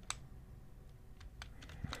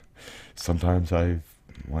 Sometimes I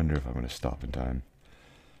wonder if I'm gonna stop in time.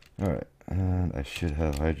 Alright, and I should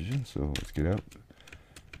have hydrogen, so let's get out.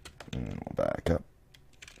 And then we'll back up.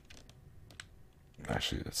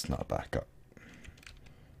 Actually, let's not back up.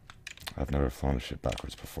 I've never flown a ship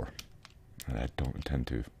backwards before, and I don't intend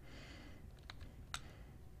to.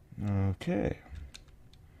 Okay.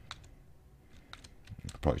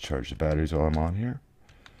 I could probably charge the batteries while I'm on here.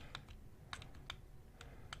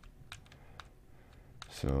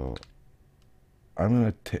 So I'm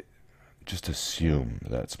gonna just assume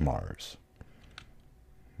that's Mars.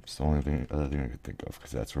 It's the only other thing I could think of,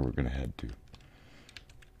 because that's where we're gonna head to.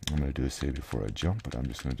 I'm going to do a save before I jump, but I'm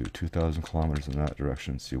just going to do 2,000 kilometers in that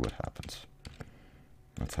direction and see what happens.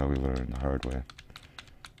 That's how we learn the hard way.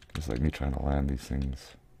 Just like me trying to land these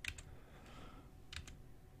things.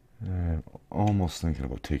 I'm almost thinking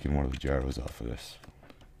about taking one of the gyros off of this.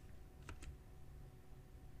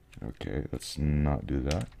 Okay, let's not do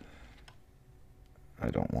that. I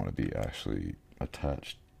don't want to be actually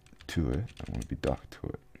attached to it. I want to be docked to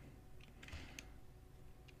it.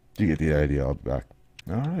 You get the idea. I'll be back.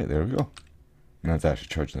 Alright, there we go. And that's actually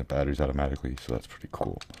charging the batteries automatically, so that's pretty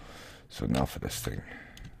cool. So now for this thing.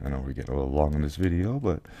 I know we get a little long in this video,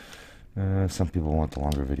 but some people want the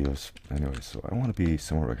longer videos. Anyway, so I want to be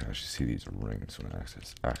somewhere where I can actually see these rings when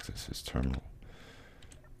I access this terminal.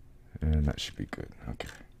 And that should be good. Okay.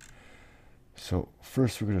 So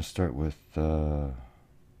first we're going to start with...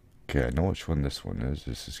 okay, I know which one this one is.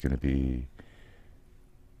 This is going to be...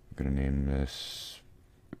 I'm going to name this...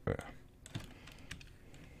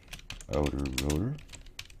 outer rotor,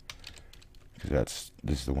 because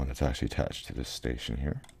this is the one that's actually attached to this station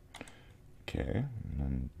here. Okay, and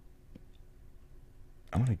then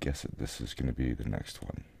I'm gonna guess that this is gonna be the next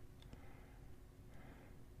one.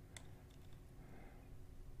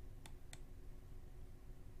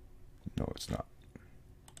 No, it's not.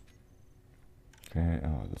 Okay,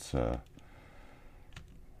 oh, that's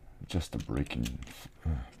just the braking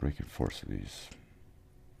force of these.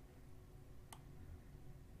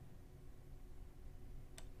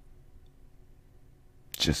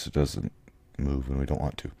 Just so it doesn't move when we don't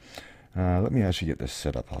want to. Let me actually get this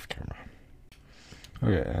set up off camera.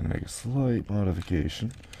 Okay, and make a slight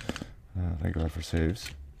modification. Thank God for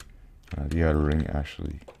saves. The outer ring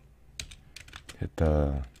actually hit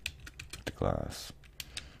the glass.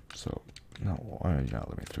 So no, why don't you not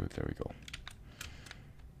let me through it? There we go.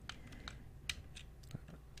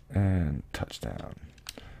 And touchdown.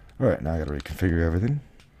 All right, now I gotta reconfigure everything.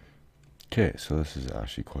 Okay, so this is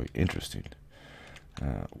actually quite interesting.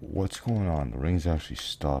 What's going on? The ring's actually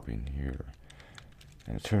stopping here,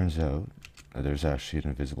 and it turns out that there's actually an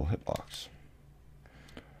invisible hitbox.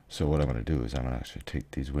 So what I'm going to do is I'm going to actually take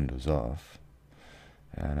these windows off,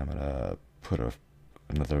 and I'm going to put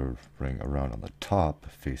another ring around on the top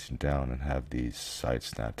facing down and have these sides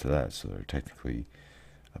snap to that, so they're technically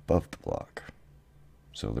above the block.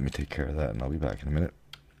 So let me take care of that, and I'll be back in a minute.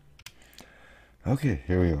 Okay,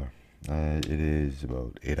 here we are. It is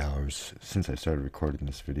about 8 hours since I started recording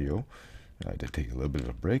this video. I did take a little bit of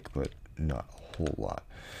a break, but not a whole lot.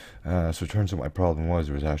 So it turns out my problem was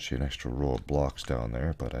there was actually an extra row of blocks down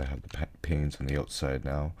there, but I have the panes on the outside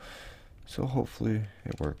now. So hopefully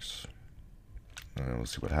it works. And we'll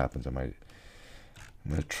see what happens. I might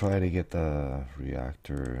I'm going to try to get the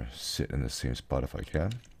reactor sit in the same spot if I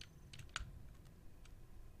can.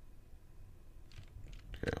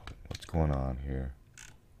 Okay, what's going on here?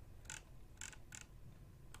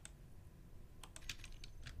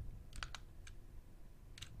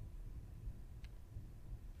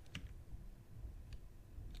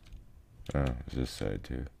 Oh, it's this side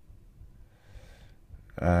too.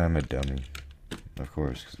 I'm a dummy, of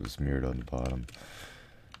course, because it was mirrored on the bottom.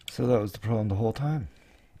 So that was the problem the whole time,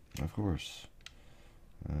 of course.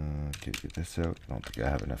 Okay, get this out. I don't think I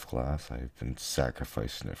have enough glass. I've been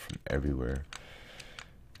sacrificing it from everywhere.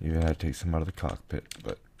 Even had to take some out of the cockpit,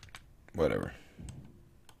 but whatever.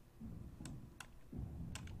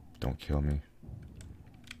 Don't kill me.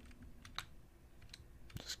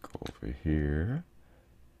 Just go over here.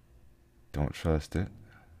 Don't trust it.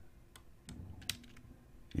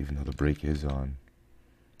 Even though the brake is on.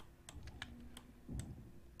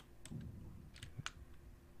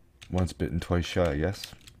 Once bitten, twice shy,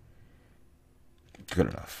 yes? Good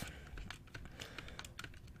enough.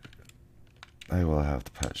 I will have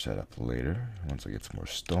to patch that up later, once I get some more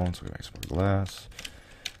stone so we can make some more glass.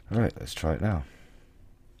 Alright, let's try it now.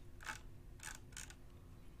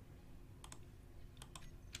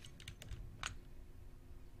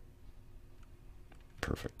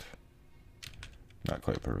 Perfect. Not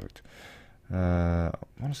quite perfect. I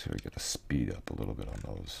want to see if we get the speed up a little bit on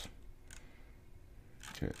those.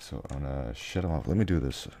 Okay, so I'm gonna shut them off. Let me do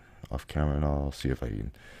this off camera and I'll see if I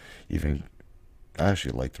can even... I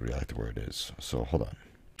actually like the reactor where it is, so hold on.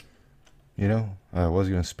 You know, I was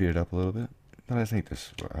gonna speed it up a little bit, but I think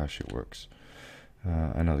this actually works.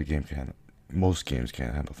 I know the game can... Most games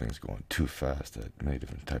can't handle things going too fast at many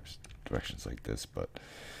different types of directions like this, but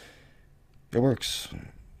it works.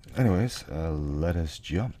 Anyways, let us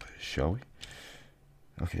jump, shall we?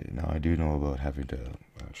 Okay, now I do know about having to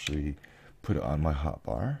actually put it on my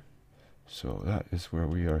hotbar, so that is where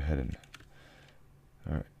we are heading.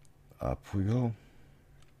 Alright, up we go,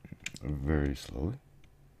 very slowly.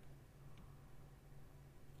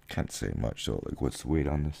 Can't say much, so like, what's the weight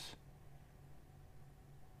on this?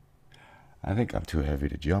 I think I'm too heavy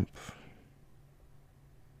to jump.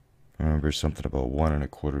 I remember something about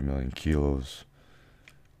 1.25 million kilos.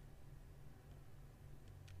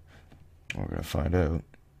 We're gonna find out.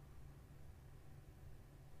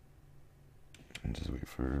 And just wait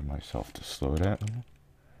for myself to slow down.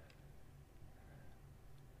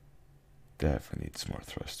 Definitely need some more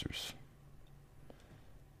thrusters.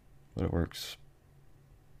 But it works.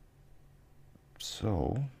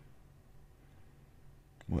 So,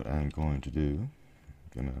 what I'm going to do,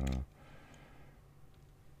 I'm gonna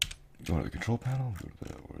go to the control panel, go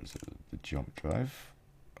to where is it, the jump drive.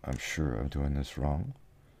 I'm sure I'm doing this wrong.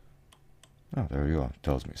 Oh, there we go. It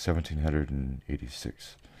tells me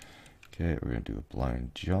 1786. Okay, we're going to do a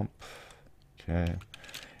blind jump. Okay,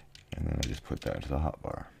 and then I just put that into the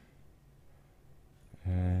hotbar.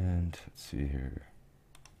 And let's see here.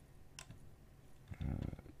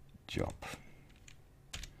 Jump.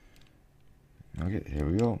 Okay, here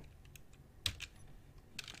we go.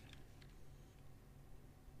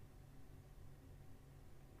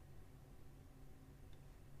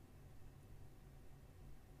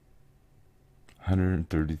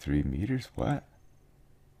 $133 meters? What?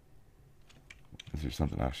 Is there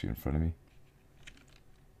something actually in front of me?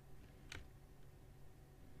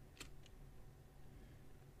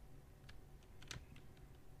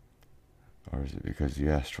 Or is it because the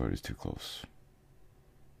asteroid is too close?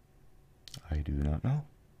 I do not know.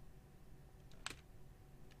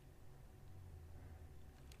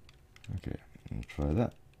 Okay, we'll try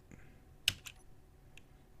that.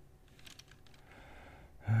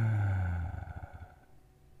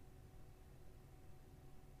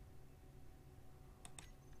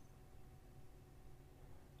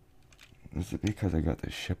 Is it because I got the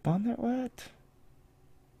ship on there? What?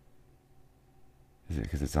 Is it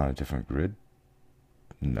because it's on a different grid?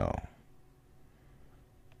 No.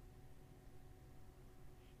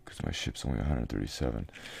 Because my ship's only 137.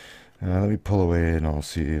 Let me pull away and I'll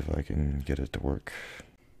see if I can get it to work.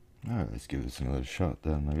 Alright, let's give this another shot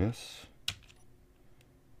then, I guess.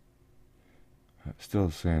 Still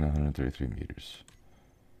saying 133 meters.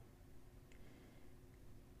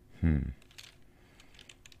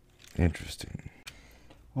 Interesting.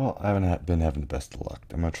 Well, I haven't been having the best of luck.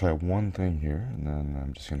 I'm going to try one thing here, and then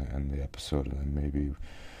I'm just going to end the episode, and then maybe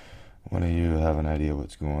one of you have an idea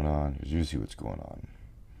what's going on, because you see what's going on.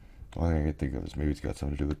 The only thing I can think of is maybe it's got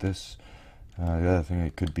something to do with this. The other thing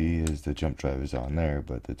it could be is the jump drive is on there,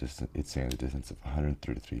 but it's saying the distance of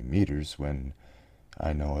 133 meters when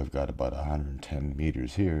I know I've got about 110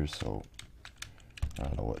 meters here, so I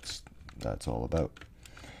don't know what that's all about.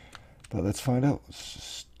 But let's find out. Let's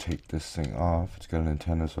just take this thing off. It's got an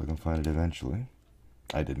antenna so I can find it eventually.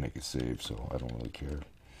 I did make a save, so I don't really care.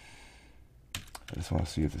 I just want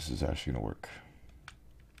to see if this is actually going to work.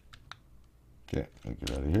 Okay, I'll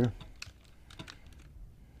get out of here.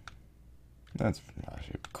 That's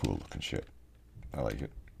actually cool looking shit. I like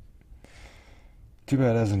it. Too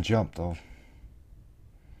bad it hasn't jumped though.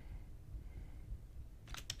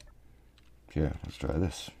 Okay, let's try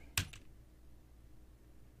this.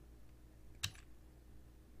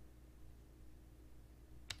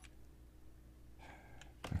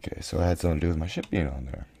 Okay, so I had something to do with my ship being on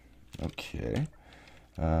there. Okay.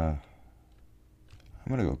 I'm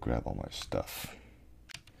gonna go grab all my stuff.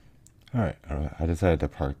 Alright, I decided to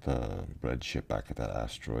park the red ship back at that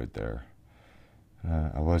asteroid there.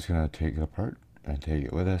 I was gonna take it apart and take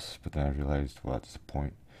it with us, but then I realized, well, what's the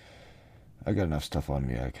point? I got enough stuff on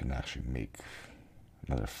me I can actually make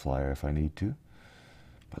another flyer if I need to.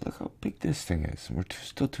 But look how big this thing is. We're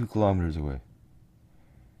still 2 kilometers away.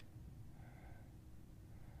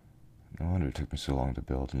 No wonder it took me so long to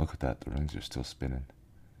build. And look at that, the rings are still spinning.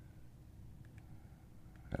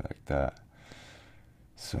 I like that.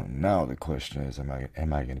 So now the question is, am I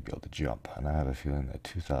going to be able to jump? And I have a feeling that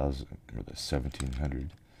 2,000 or the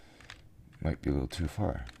 1,700 might be a little too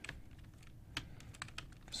far.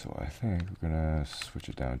 So I think we're going to switch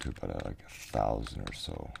it down to about like 1,000 or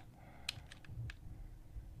so.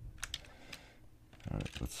 Alright,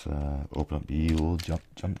 let's open up the old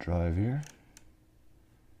jump drive here.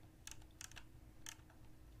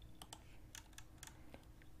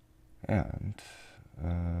 And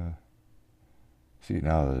see,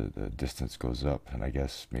 now the distance goes up, and I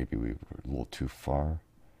guess maybe we were a little too far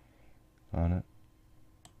on it.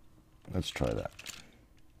 Let's try that.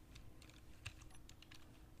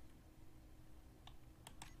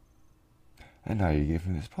 And now you gave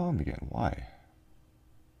me this problem again. Why?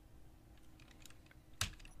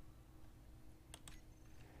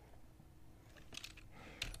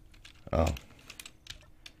 Oh.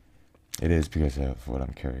 It is because of what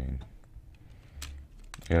I'm carrying.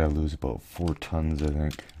 I gotta lose about 4 tons, I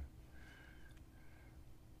think.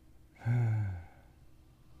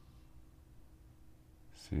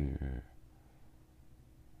 See here.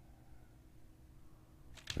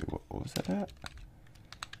 Wait, what was that at?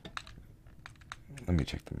 Let me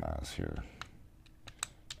check the miles here.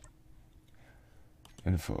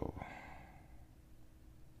 Info.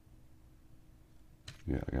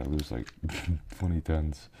 Yeah, I gotta lose like 20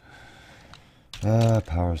 tons.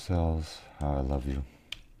 Power cells. Oh, I love you.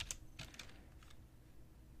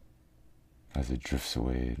 As it drifts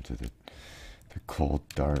away into the cold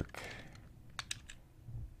dark.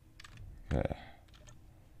 Yeah.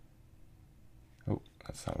 Oh,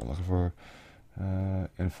 that's not what I'm looking for.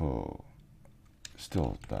 Info.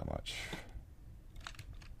 Still that much.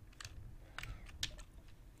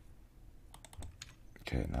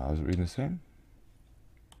 Okay, now is it reading the same?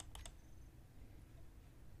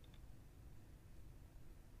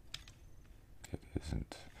 It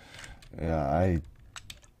isn't. Yeah, I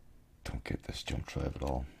don't get this jump drive at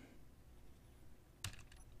all.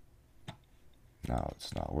 Now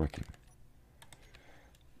it's not working.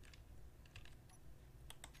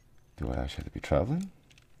 Do I actually have to be traveling?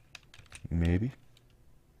 Maybe.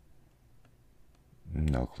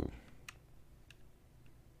 No clue.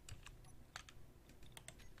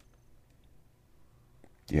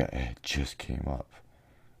 Yeah, it just came up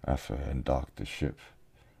after I undocked the ship.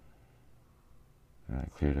 And I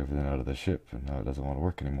cleared everything out of the ship, and now it doesn't want to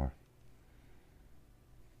work anymore.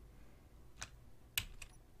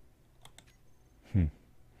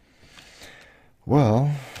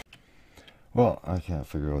 Well, I can't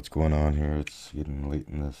figure out what's going on here. It's getting late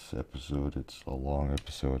in this episode. It's a long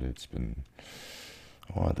episode. It's been,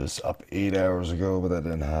 I wanted this up 8 hours ago, but that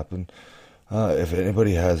didn't happen. If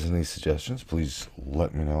anybody has any suggestions, please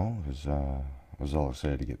let me know, because I was all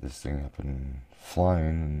excited to get this thing up and flying,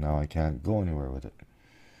 and now I can't go anywhere with it.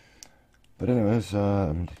 But anyways,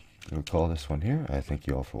 I'm going to call this one here. I thank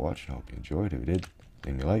you all for watching. I hope you enjoyed. If you did,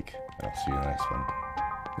 leave me a like, and I'll see you in the next one.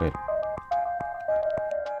 Later.